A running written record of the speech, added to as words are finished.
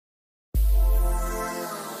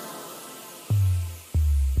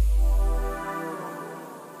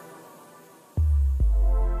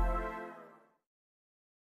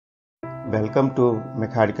Welcome to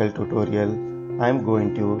mechanical tutorial. I am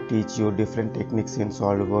going to teach you different techniques in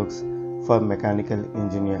SolidWorks for mechanical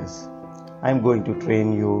engineers. I am going to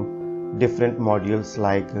train you different modules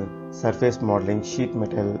like surface modeling, sheet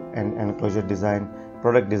metal and enclosure design,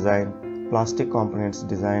 product design, plastic components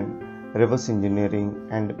design, reverse engineering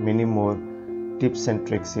and many more tips and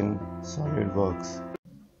tricks in SolidWorks.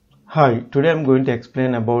 Hi, today I am going to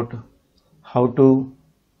explain about how to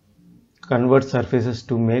convert surfaces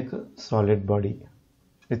to make solid body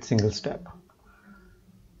with single step.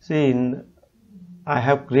 See, I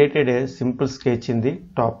have created a simple sketch in the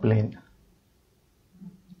top plane.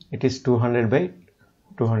 It is 200 by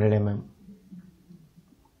 200 mm.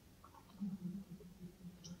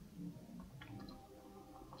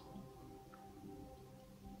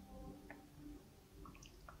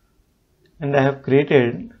 And I have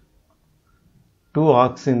created two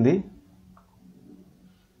arcs in the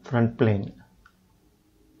front plane.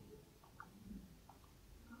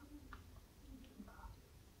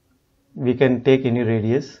 We can take any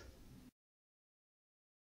radius.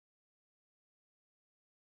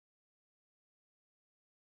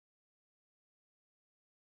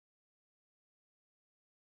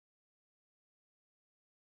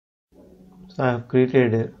 So I have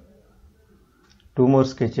created two more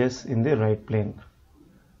sketches in the right plane.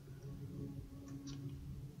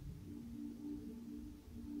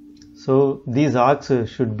 So these arcs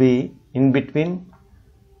should be in between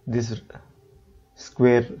this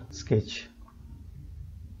square sketch.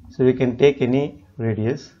 So we can take any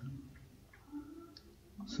radius.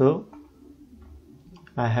 So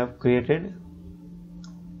I have created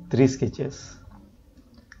three sketches.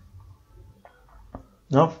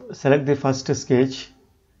 Now select the first sketch,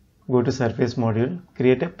 go to surface module,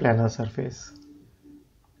 create a planar surface.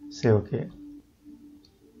 Say OK.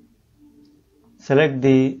 Select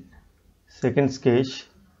the second sketch,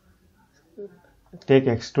 take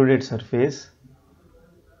extruded surface,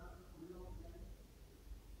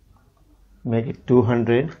 make it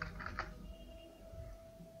 200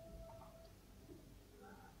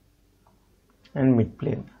 and mid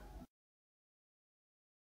plane.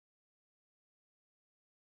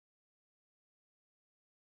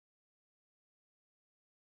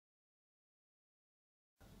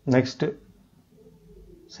 Next,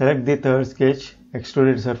 select the third sketch,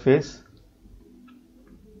 extruded surface,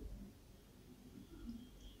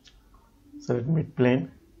 select mid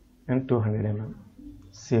plane and 200 mm.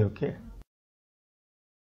 Say OK.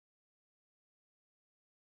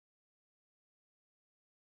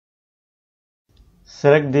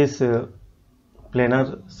 Select this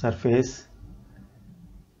planar surface,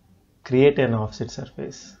 create an offset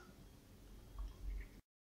surface.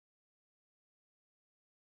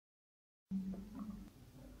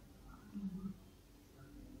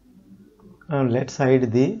 Now let's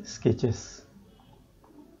hide the sketches.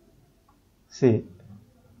 See,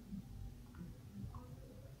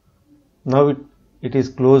 now it is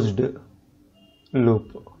closed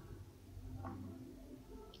loop.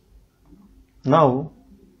 Now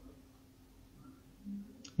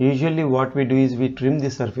usually what we do is we trim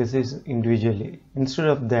the surfaces individually. Instead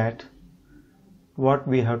of that, what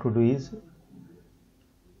we have to do is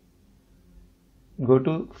go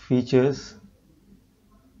to features,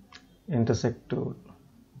 intersect tool,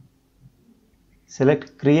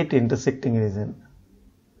 select create intersecting region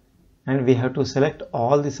and we have to select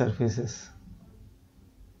all the surfaces.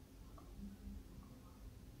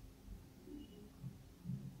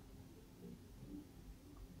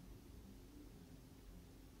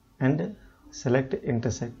 And select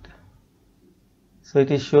intersect. So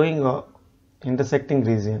it is showing a intersecting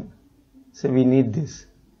region. So we need this.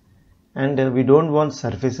 And we don't want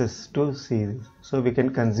surfaces to see this. So we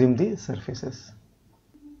can consume the surfaces.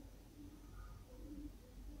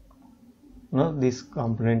 Now this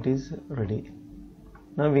component is ready.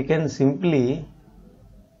 Now we can simply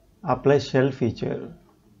apply shell feature.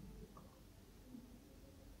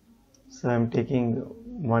 So I am taking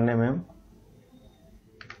 1 mm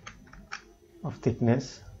of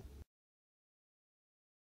thickness.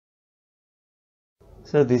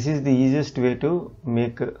 So this is the easiest way to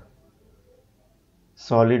make a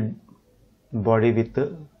solid body with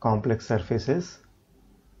complex surfaces.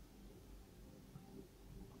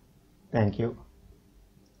 Thank you.